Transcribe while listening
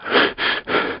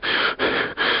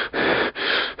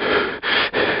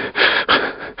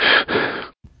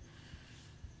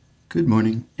Good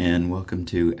morning, and welcome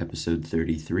to episode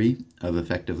 33 of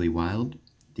Effectively Wild,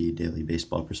 the Daily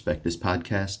Baseball Prospectus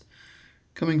podcast,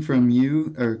 coming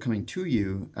to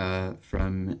you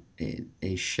from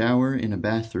a shower in a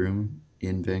bathroom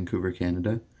in Vancouver,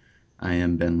 Canada. I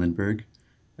am Ben Lindbergh,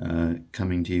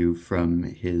 coming to you from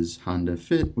his Honda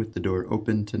Fit with the door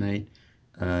open tonight,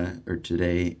 or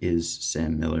today is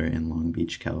Sam Miller in Long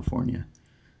Beach, California.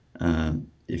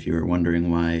 If you're wondering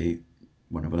why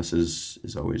one of us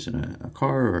is always in a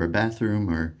car or a bathroom,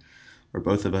 or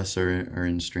both of us are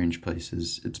in strange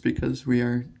places, it's because we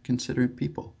are considerate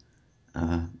people.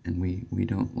 And we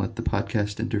don't let the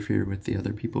podcast interfere with the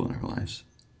other people in our lives.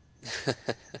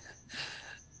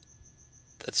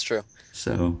 That's true.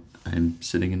 So I'm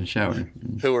sitting in a shower.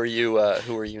 Who are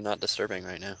you not disturbing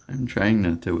right now? I'm trying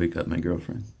not to wake up my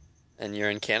girlfriend. And you're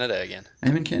in Canada again.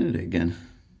 I'm in Canada again.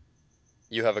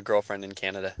 You have a girlfriend in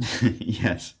Canada.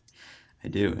 Yes, I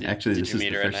do. Did Actually, did you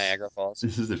meet her in Niagara Falls?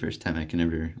 this is the first time I can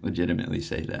ever legitimately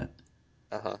say that.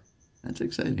 Uh-huh. That's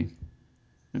exciting.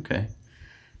 Okay.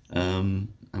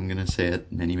 I'm gonna say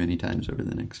it many, many times over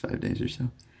the next 5 days or so.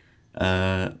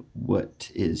 What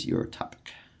is your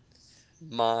topic?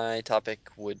 My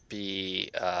topic would be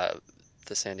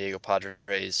the San Diego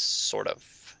Padres, sort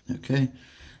of. Okay.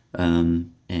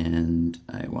 And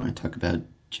I want to talk about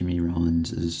Jimmy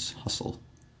Rollins' hustle.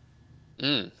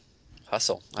 Mm,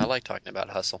 hustle. I like talking about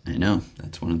hustle. I know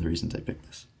that's one of the reasons I picked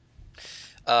this.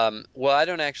 Well, I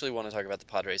don't actually want to talk about the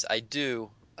Padres. I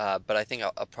do, but I think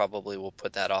I'll probably will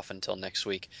put that off until next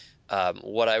week.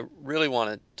 What I really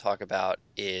want to talk about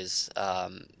is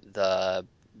the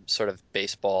sort of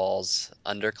baseball's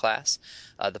underclass.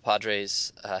 The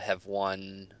Padres have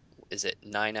won, is it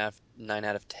 9 out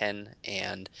of 10,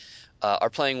 and are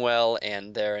playing well,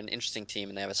 and they're an interesting team,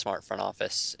 and they have a smart front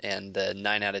office, and the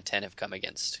 9 out of 10 have come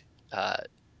against uh,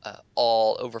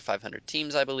 all over 500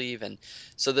 teams, I believe, and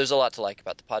so there's a lot to like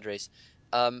about the Padres.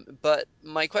 But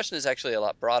my question is actually a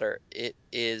lot broader. It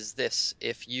is this: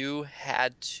 if your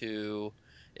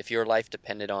life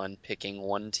depended on picking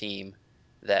one team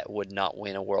that would not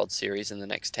win a World Series in the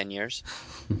next 10 years,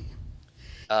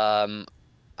 um,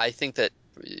 I think that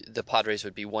the Padres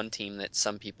would be one team that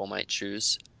some people might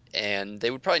choose, and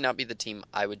they would probably not be the team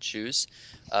I would choose.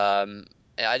 Um,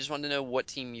 and I just want to know what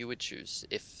team you would choose.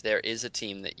 If there is a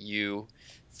team that you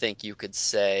think you could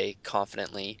say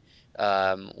confidently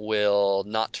will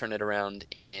not turn it around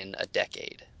in a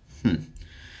decade. Hmm.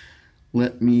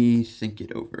 Let me think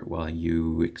it over while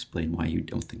you explain why you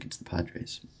don't think it's the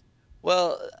Padres.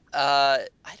 Well, I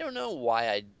don't know why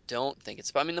I don't think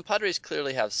it's. I mean, the Padres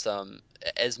clearly have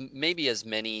maybe as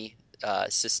many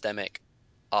systemic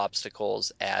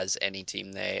obstacles as any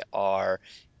team. They are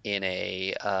in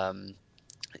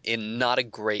in not a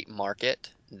great market.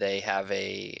 They have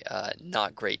a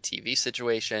not great TV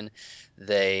situation.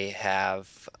 They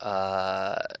have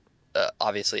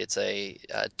obviously it's a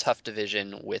tough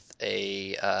division with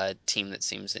a team that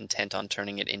seems intent on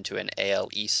turning it into an AL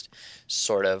East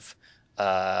sort of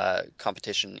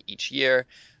competition each year.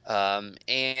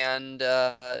 And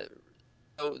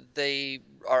so they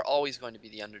are always going to be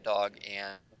the underdog,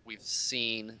 and we've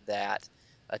seen that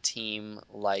a team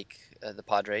like the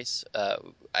Padres,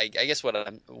 I guess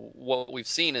what we've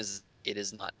seen is it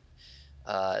is not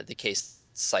the case.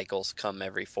 Cycles come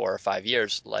every 4 or 5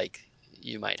 years, like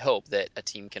you might hope that a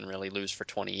team can really lose for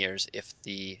 20 years if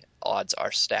the odds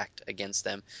are stacked against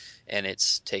them, and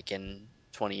it's taken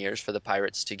 20 years for the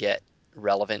Pirates to get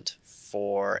relevant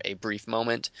for a brief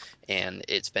moment, and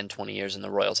it's been 20 years and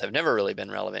the Royals have never really been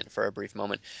relevant for a brief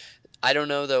moment. I don't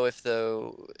know though if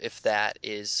that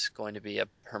is going to be a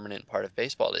permanent part of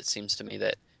baseball. It seems to me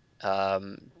that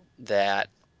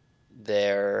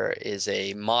there is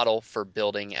a model for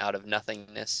building out of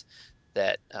nothingness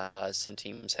that some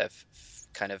teams have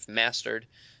kind of mastered.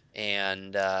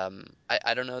 And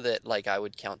I don't know that like I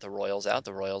would count the Royals out.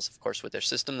 The Royals, of course, with their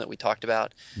system that we talked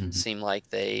about, Mm-hmm. seem like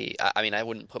I mean, I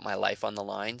wouldn't put my life on the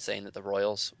line saying that the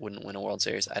Royals wouldn't win a World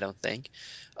Series. I don't think.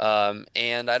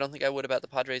 And I don't think I would about the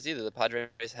Padres either. The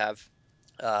Padres have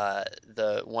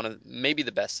the one of maybe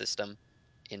the best system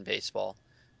in baseball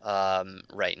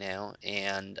right now,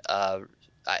 and I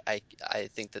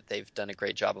think that they've done a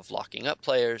great job of locking up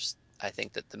players. I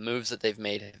think that the moves that they've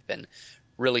made have been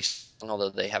really strong, although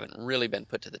they haven't really been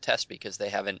put to the test because they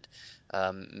haven't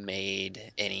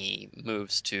made any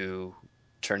moves to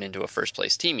turn into a first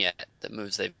place team yet. The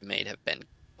moves they've made have been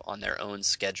on their own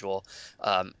schedule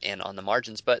and on the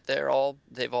margins, but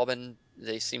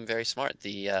they seem very smart.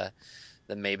 The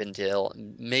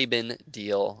Maben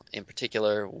deal in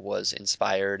particular was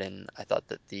inspired, and I thought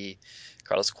that the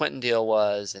Carlos Quentin deal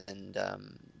was, and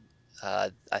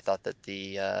I thought that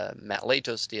the Matt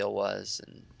Latos deal was,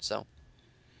 and so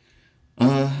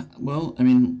Well, I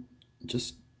mean,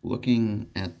 just looking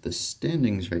at the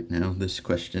standings right now, this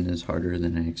question is harder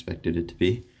than I expected it to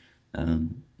be.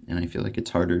 And I feel like it's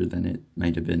harder than it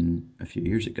might have been a few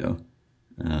years ago.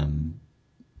 Um,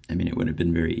 I mean, it would have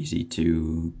been very easy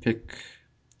to pick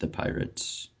the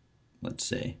Pirates, let's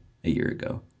say, a year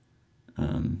ago,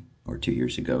 or 2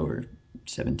 years ago, or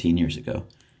 17 years ago.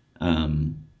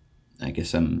 Um, I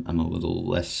guess I'm a little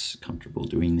less comfortable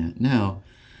doing that now.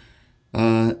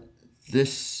 Uh,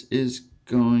 this is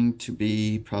going to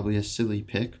be probably a silly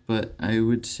pick, but I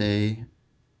would say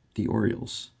the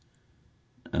Orioles.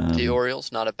 the Um,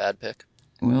 Orioles, not a bad pick.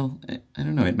 well, I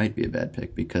don't know. It might be a bad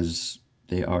pick because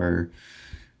they are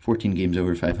 14 games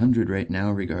over 500 right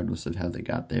now, regardless of how they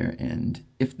got there. And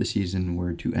if the season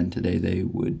were to end today, they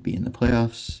would be in the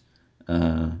playoffs.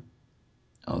 Uh,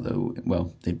 Although,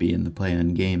 well, they'd be in the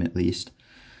play-in game at least.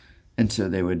 And so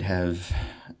they would have,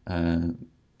 uh,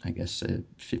 I guess, a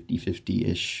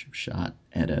 50-50-ish shot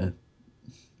at a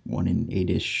 1 in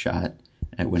 8-ish shot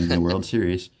at winning the World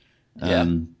Series. Yeah,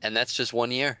 Um, and that's just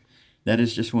 1 year. that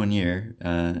is just 1 year,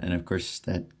 and of course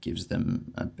that gives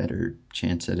them a better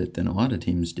chance at it than a lot of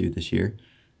teams do this year.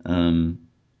 Um,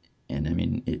 and I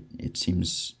mean, it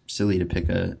seems silly to pick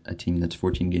a team that's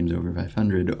 14 games over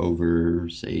 500 over,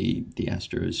 say, the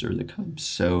Astros or the Cubs.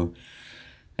 So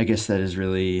I guess that is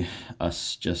really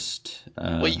us just,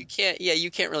 Well, you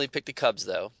can't really pick the Cubs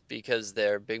though because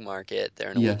they're big market.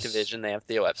 They're in a weak yes, division. They have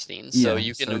Theo Epstein, so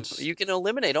yeah. So it's, you can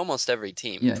eliminate almost every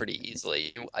team yeah. pretty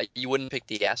easily. You wouldn't pick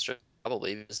the Astros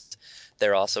probably because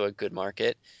they're also a good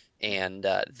market, and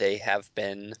they have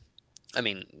been. I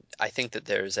mean, I think that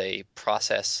there's a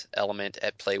process element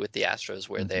at play with the Astros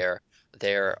where Mm-hmm,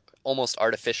 they're almost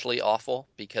artificially awful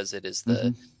because it is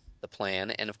mm-hmm, the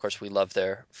plan, and of course we love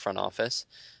their front office.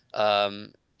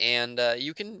 Um, and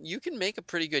you can make a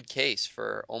pretty good case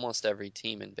for almost every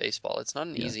team in baseball. It's not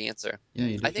an yeah, easy answer. yeah.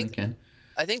 You I definitely think can.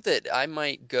 I think that I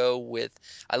might go with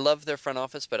I love their front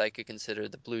office, but I could consider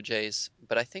the Blue Jays.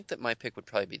 But I think that my pick would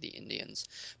probably be the Indians.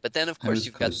 But then of I course was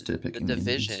you've got close to the picking the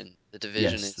Indians. division. The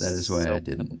division Yes, is that is why I so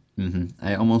didn't.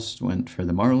 I almost went for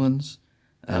the Marlins.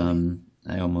 really.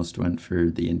 I almost went for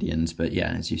the Indians, but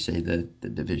yeah, as you say, the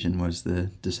division was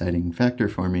the deciding factor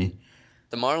for me.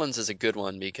 The Marlins is a good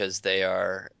one because they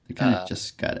are They kind of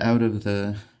just got out of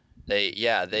the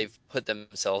they've put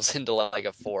themselves into like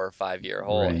a 4 or 5 year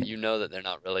hole. right. You know that they're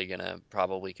not really gonna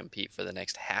probably compete for the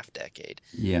next half decade.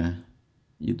 Yeah,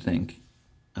 you'd think.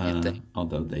 You'd think.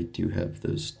 Although they do have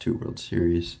those two World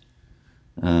Series.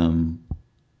 Um,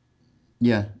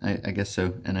 yeah, I guess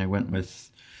so. And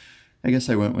I guess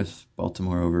I went with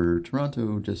Baltimore over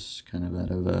Toronto, just kind of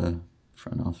out of a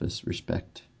front office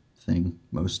respect thing,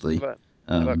 How mostly. about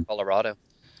how about Um, Colorado?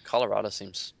 Colorado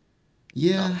seems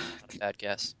yeah, not a bad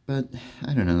guess. but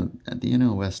I don't know. At the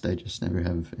NL West, I just never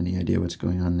have any idea what's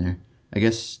going on there. I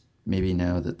guess maybe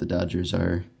now that the Dodgers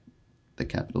are the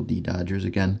capital D Dodgers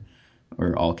again,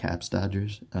 or all caps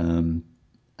Dodgers,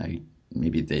 I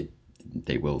maybe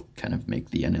they will kind of make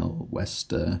the NL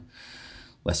West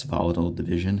less volatile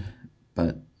division.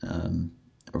 But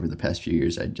over the past few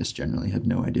years, I just generally have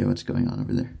no idea what's going on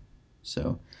over there.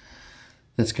 So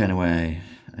that's kind of why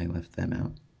I left them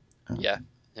out. Yeah, Um,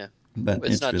 yeah. but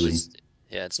It's it's not really, just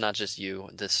yeah, it's not just you.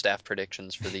 The staff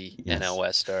predictions for the NL yes.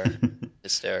 West are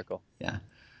hysterical Yeah,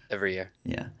 every year.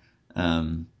 yeah.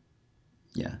 Um,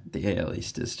 yeah, the AL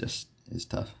East is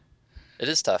tough. It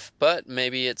is tough, but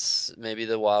maybe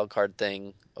the wild card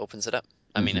thing opens it up.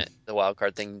 I mean, Mm-hmm. the wild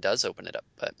card thing does open it up,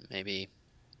 but maybe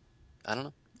I don't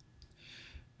know.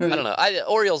 All I don't right. know.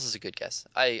 Orioles is a good guess.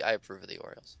 I approve of the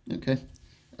Orioles. Okay.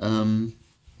 Um,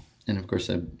 and of course,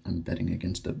 I'm betting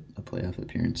against a playoff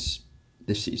appearance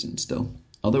this season still.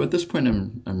 Although at this point,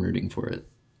 I'm rooting for it.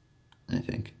 I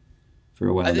think for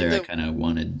a I while think there, I that kind of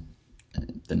wanted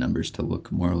the numbers to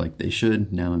look more like they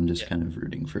should. Now I'm just yeah, kind of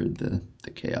rooting for the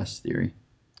chaos theory.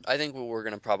 I think we're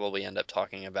gonna probably end up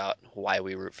talking about why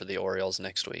we root for the Orioles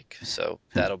next week. So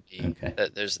that'll be Okay.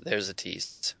 that. There's a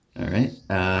tease. All right.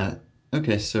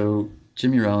 Okay. So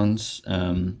Jimmy Rollins,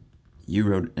 you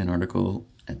wrote an article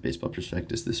at Baseball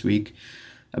Prospectus this week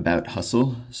about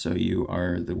hustle. So you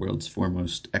are the world's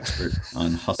foremost expert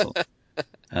on hustle.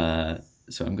 Uh,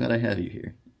 so I'm glad I have you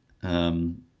here.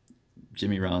 Um,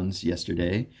 Jimmy Rollins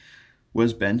yesterday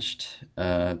was benched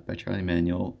by Charlie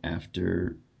Manuel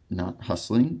after not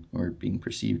hustling or being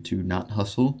perceived to not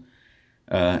hustle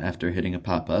after hitting a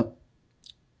pop up.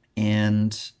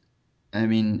 And I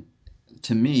mean,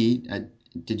 to me,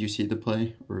 did you see the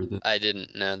play or the? I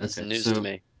didn't know. This is Okay, news to so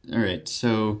me. all right,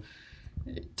 so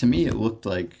to me, it looked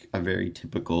like a very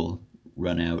typical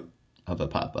run out of a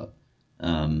pop up.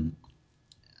 Um,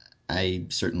 I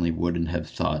certainly wouldn't have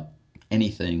thought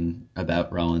anything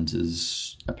about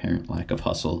Rollins's apparent lack of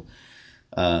hustle,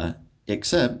 uh,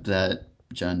 except that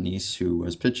John Neese, who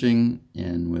was pitching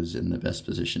and was in the best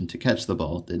position to catch the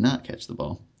ball, did not catch the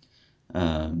ball.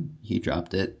 He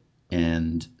dropped it,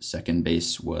 and second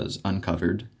base was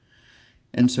uncovered.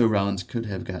 And so Rollins could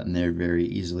have gotten there very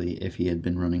easily if he had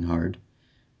been running hard.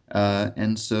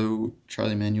 And so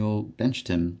Charlie Manuel benched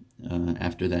him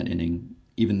after that inning,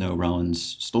 even though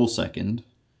Rollins stole second,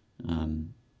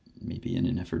 um, maybe in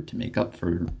an effort to make up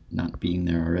for not being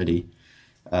there already.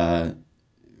 Uh,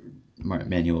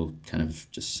 Manuel kind of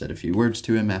just said a few words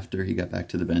to him after he got back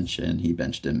to the bench, and he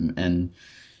benched him. And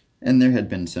there had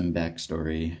been some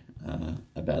backstory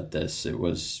about this. It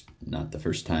was not the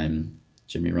first time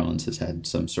Jimmy Rollins has had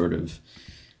some sort of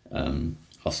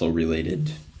hustle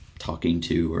related talking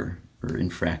to or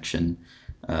infraction.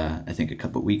 I think a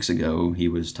couple weeks ago he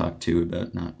was talked to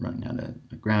about not running out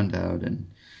a ground out, and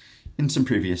in some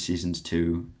previous seasons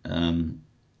too.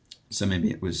 So maybe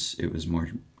it was more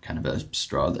kind of a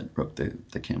straw that broke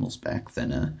the camel's back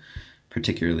than a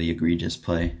particularly egregious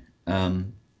play.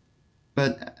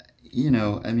 But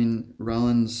I mean,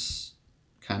 Rollins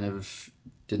kind of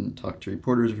didn't talk to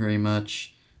reporters very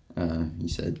much. He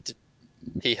said,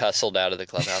 He hustled out of the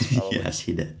clubhouse, probably. yes,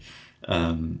 he did.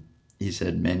 Um, he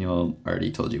said, Manuel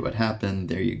already told you what happened.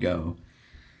 There you go.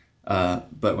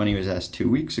 But when he was asked 2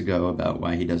 weeks ago about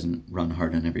why he doesn't run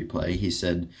hard on every play, he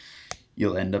said,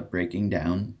 you'll end up breaking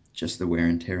down, just the wear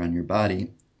and tear on your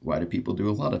body. Why do people do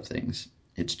a lot of things?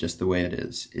 It's just the way it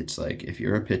is. It's like, if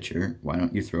you're a pitcher, why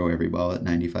don't you throw every ball at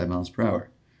 95 miles per hour?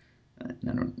 I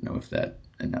don't know if that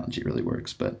analogy really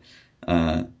works, but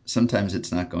sometimes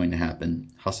it's not going to happen.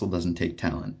 Hustle doesn't take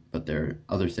talent, but there are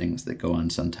other things that go on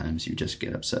sometimes you just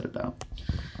get upset about.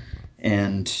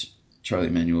 And Charlie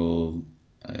Manuel,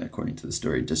 according to the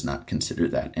story, does not consider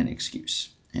that an excuse.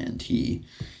 And he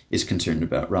is concerned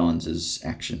about Rollins's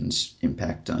actions'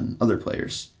 impact on other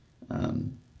players.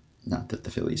 Not that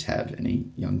the Phillies have any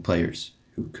young players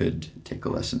who could take a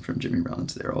lesson from Jimmy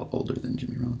Rollins. They're all older than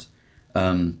Jimmy Rollins.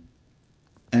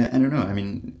 I don't know. I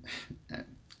mean,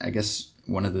 I guess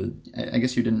I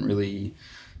guess you didn't really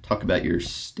talk about your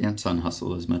stance on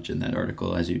hustle as much in that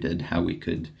article as you did how we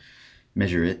could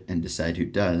measure it and decide who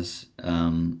does.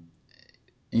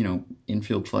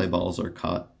 Infield fly balls are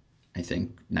caught, I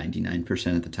think,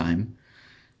 99% of the time.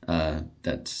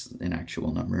 That's an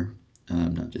actual number.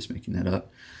 I'm not just making that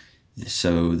up.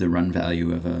 So the run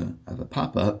value of a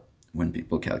pop up, when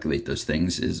people calculate those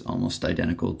things, is almost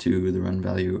identical to the run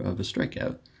value of a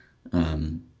strikeout.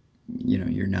 Um,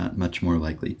 you're not much more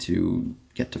likely to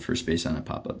get to first base on a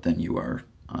pop up than you are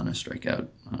on a strikeout,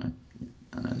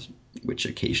 which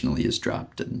occasionally is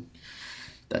dropped, and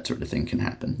that sort of thing can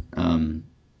happen.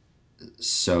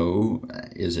 So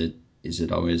is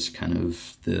it always kind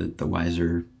of the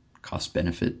wiser cost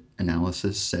benefit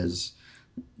analysis says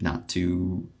not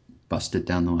to bust it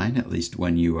down the line, at least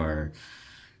when you are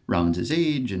Rollins'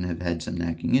 age and have had some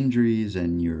nagging injuries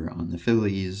and you're on the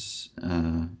Phillies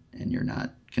and you're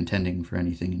not contending for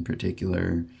anything in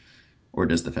particular? Or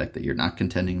does the fact that you're not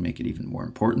contending make it even more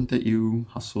important that you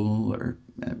hustle? Or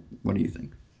what do you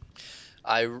think?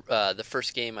 The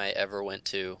first game I ever went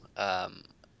to,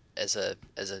 as a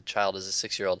child, as a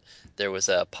 6 year old, there was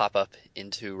a pop up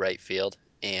into right field,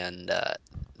 and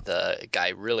the guy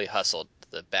really hustled.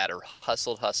 The batter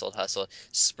hustled,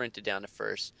 sprinted down to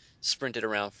first, sprinted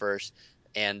around first,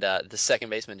 and the second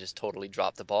baseman just totally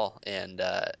dropped the ball and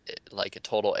like a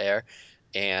total air.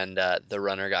 And the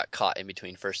runner got caught in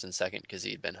between first and second because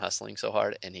he'd been hustling so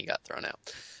hard, and he got thrown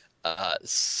out.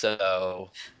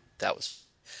 So that was.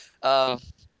 Um,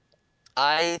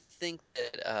 I think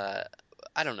that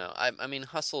I don't know. I mean,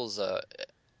 hustle's.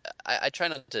 I try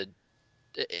not to.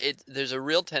 There's a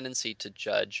real tendency to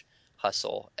judge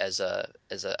hustle as a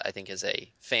I think as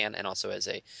a fan and also as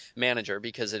a manager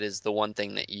because it is the one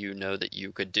thing that you know that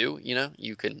you could do.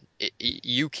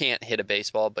 You can't hit a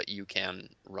baseball, but you can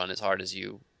run as hard as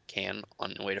you can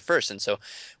on the way to first. And so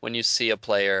when you see a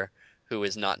player who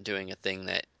is not doing a thing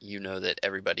that you know that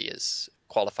everybody is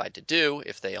qualified to do,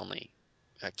 if they only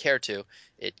care to,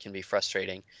 it can be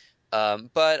frustrating.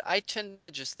 But I tend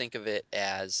to just think of it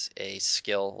as a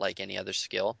skill like any other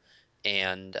skill.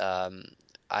 And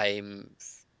I'm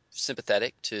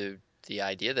sympathetic to the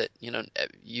idea that,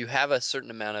 you have a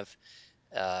certain amount of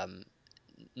um,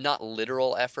 not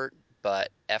literal effort, but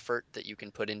effort that you can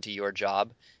put into your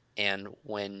job. And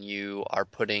when you are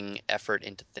putting effort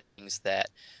into things that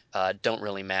don't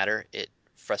really matter, it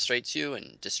frustrates you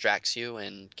and distracts you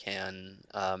and can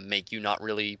make you not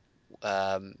really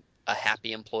a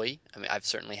happy employee. I mean, I've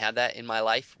certainly had that in my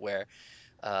life where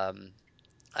um,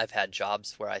 I've had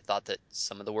jobs where I thought that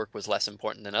some of the work was less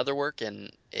important than other work,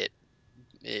 and it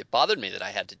bothered me that I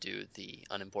had to do the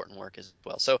unimportant work as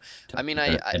well. So, I Talking mean,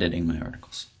 about editing my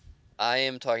articles. I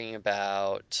am talking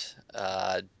about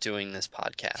doing this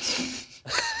podcast.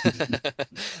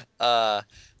 uh,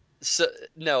 so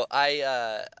no,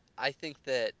 I think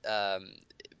that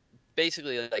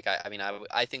basically, like I mean,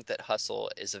 I think that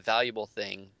hustle is a valuable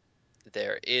thing.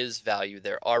 There is value.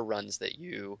 There are runs that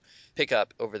you pick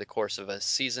up over the course of a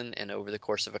season and over the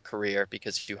course of a career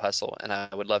because you hustle. And I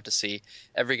would love to see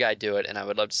every guy do it, and I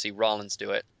would love to see Rollins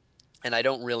do it. And I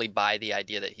don't really buy the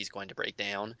idea that he's going to break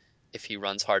down if he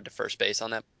runs hard to first base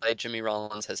on that play. Jimmy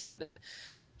Rollins has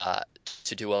uh,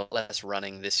 to do a less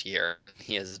running this year than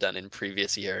he has done in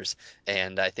previous years,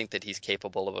 and I think that he's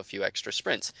capable of a few extra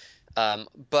sprints.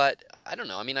 But I don't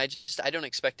know. I mean, I don't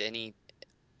expect any.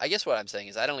 I guess what I'm saying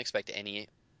is I don't expect any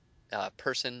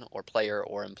person or player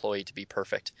or employee to be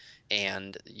perfect,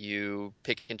 and you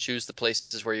pick and choose the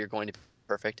places where you're going to be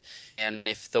perfect. And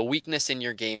if the weakness in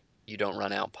your game you don't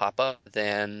run out pop up,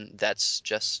 then that's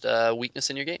just a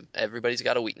weakness in your game. Everybody's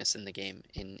got a weakness in the game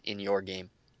in your game.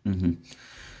 Hmm.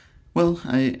 Well,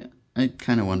 I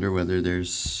kind of wonder whether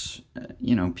there's,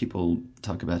 people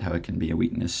talk about how it can be a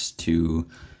weakness to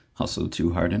hustle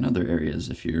too hard in other areas.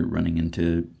 If you're running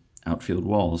into outfield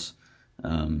walls,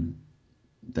 um,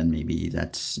 then maybe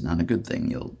that's not a good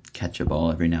thing. You'll catch a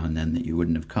ball every now and then that you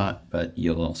wouldn't have caught, but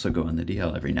you'll also go on the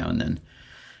DL every now and then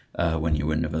when you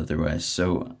wouldn't have otherwise.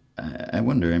 So I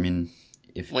wonder. I mean,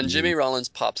 if When Jimmy you Rollins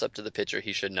pops up to the pitcher,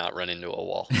 he should not run into a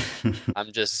wall.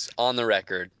 I'm just on the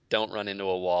record. Don't run into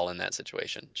a wall in that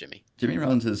situation, Jimmy. Jimmy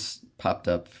Rollins has popped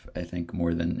up, I think,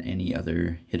 more than any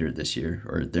other hitter this year,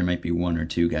 or there might be one or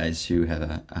two guys who have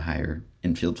a higher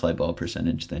infield fly ball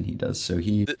percentage than he does. So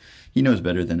The, he knows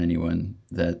better than anyone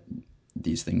that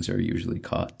these things are usually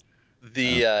caught.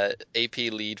 the AP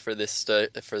lead for this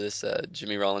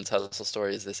Jimmy Rollins hustle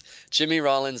story is this: Jimmy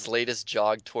Rollins' latest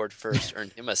jog toward first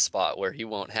earned him a spot where he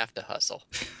won't have to hustle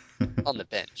on the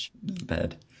bench.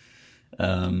 Bad.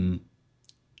 Um,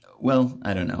 well,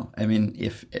 I don't know. I mean,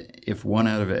 if one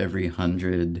out of every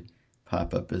 100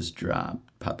 pop ups is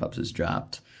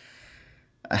dropped,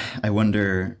 I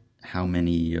wonder how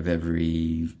many of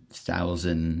every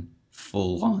 1,000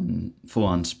 full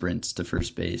on sprints to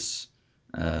first base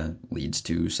leads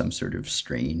to some sort of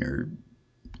strain or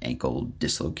ankle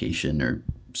dislocation or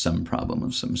some problem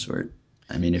of some sort.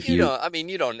 I mean, if You you don't. I mean,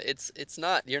 you don't. It's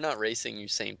not. You're not racing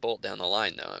Usain Bolt down the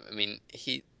line, though. I mean,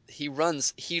 he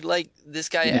runs. He like this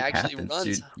guy it actually happens,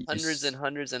 runs dude. hundreds and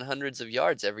hundreds and hundreds of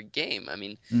yards every game. I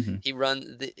mean, Mm-hmm. he runs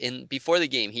in before the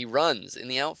game. He runs in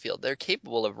the outfield. They're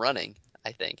capable of running.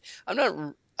 I think. I'm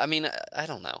not. I mean, I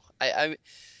don't know.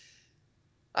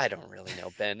 I don't really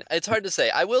know, Ben. It's hard to say.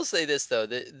 I will say this though: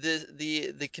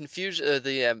 the confusion,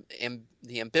 the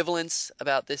ambivalence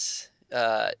about this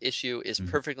issue is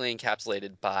Mm-hmm. perfectly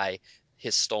encapsulated by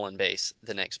his stolen base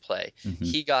the next play. Mm-hmm.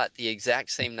 He got the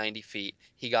exact same 90 feet.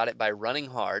 He got it by running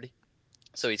hard,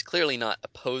 so he's clearly not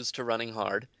opposed to running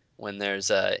hard when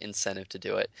there's a incentive to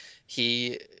do it.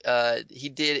 He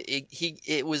did it,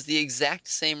 it was the exact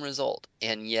same result,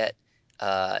 and yet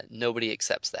nobody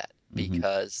accepts that Mm-hmm.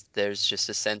 because there's just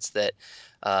a sense that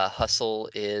hustle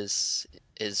is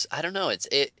I don't know,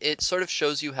 it sort of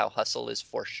shows you how hustle is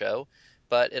for show,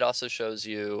 but it also shows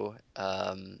you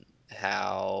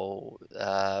how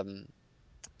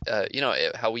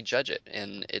how we judge it,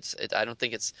 and I don't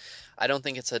think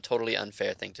it's a totally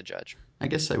unfair thing to judge. I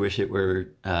guess I wish it were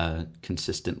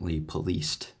consistently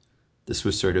policed. This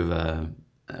was sort of a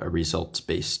results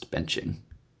based benching,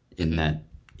 in Hmm. that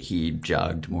he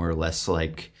jogged more or less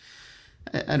like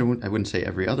I wouldn't say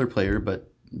every other player,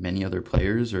 but many other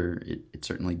players, or it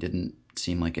certainly didn't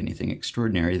seem like anything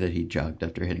extraordinary that he jogged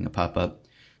after hitting a pop up.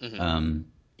 Hmm. Um,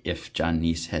 if John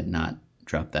Neese had not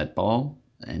dropped that ball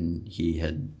and he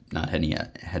had not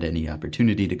had any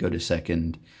opportunity to go to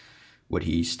second, would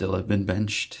he still have been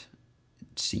benched?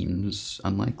 It seems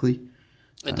unlikely.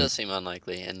 It does seem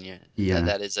unlikely, and Yeah,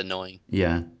 that is annoying.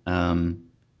 yeah.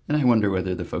 And I wonder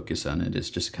whether the focus on it is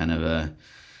just kind of a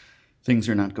things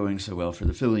are not going so well for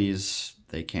the Phillies.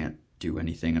 They can't do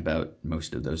anything about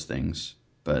most of those things,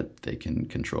 but they can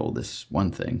control this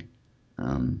one thing.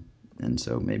 And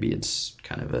so maybe it's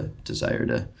kind of a desire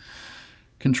to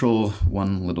control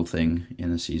one little thing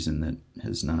in a season that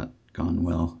has not gone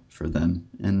well for them.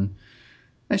 And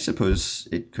I suppose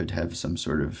it could have some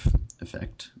sort of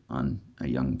effect on a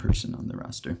young person on the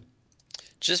roster.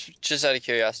 Just out of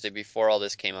curiosity, before all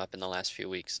this came up in the last few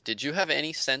weeks, did you have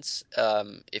any sense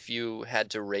if you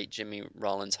had to rate Jimmy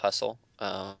Rollins' hustle,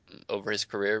 um, over his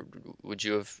career? Would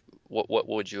you have what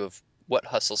would you have what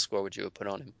hustle score would you have put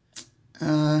on him?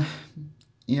 Uh,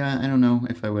 yeah, I don't know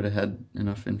if I would have had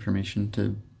enough information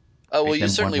to Oh, well, rate you him one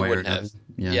certainly way or wouldn't another. have.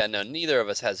 Yeah. Yeah, no, neither of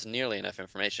us has nearly enough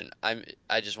information.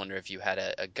 I just wonder if you had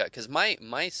a gut, because my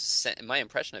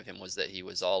impression of him was that he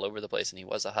was all over the place and he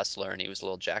was a hustler and he was a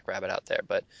little jackrabbit out there.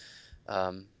 But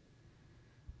um,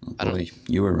 Oh I don't know. boy,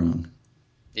 you were wrong.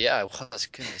 Yeah, I was.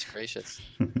 Goodness gracious.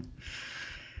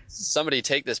 Somebody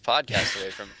take this podcast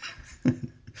away from me.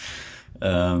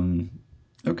 Um,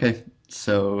 okay,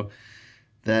 so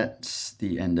that's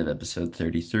the end of episode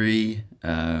 33.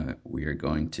 We are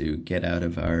going to get out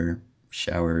of our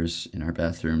showers in our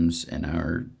bathrooms and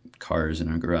our cars in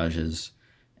our garages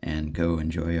and go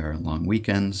enjoy our long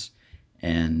weekends.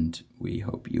 And we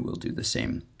hope you will do the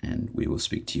same. And we will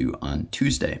speak to you on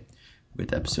Tuesday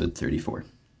with episode 34.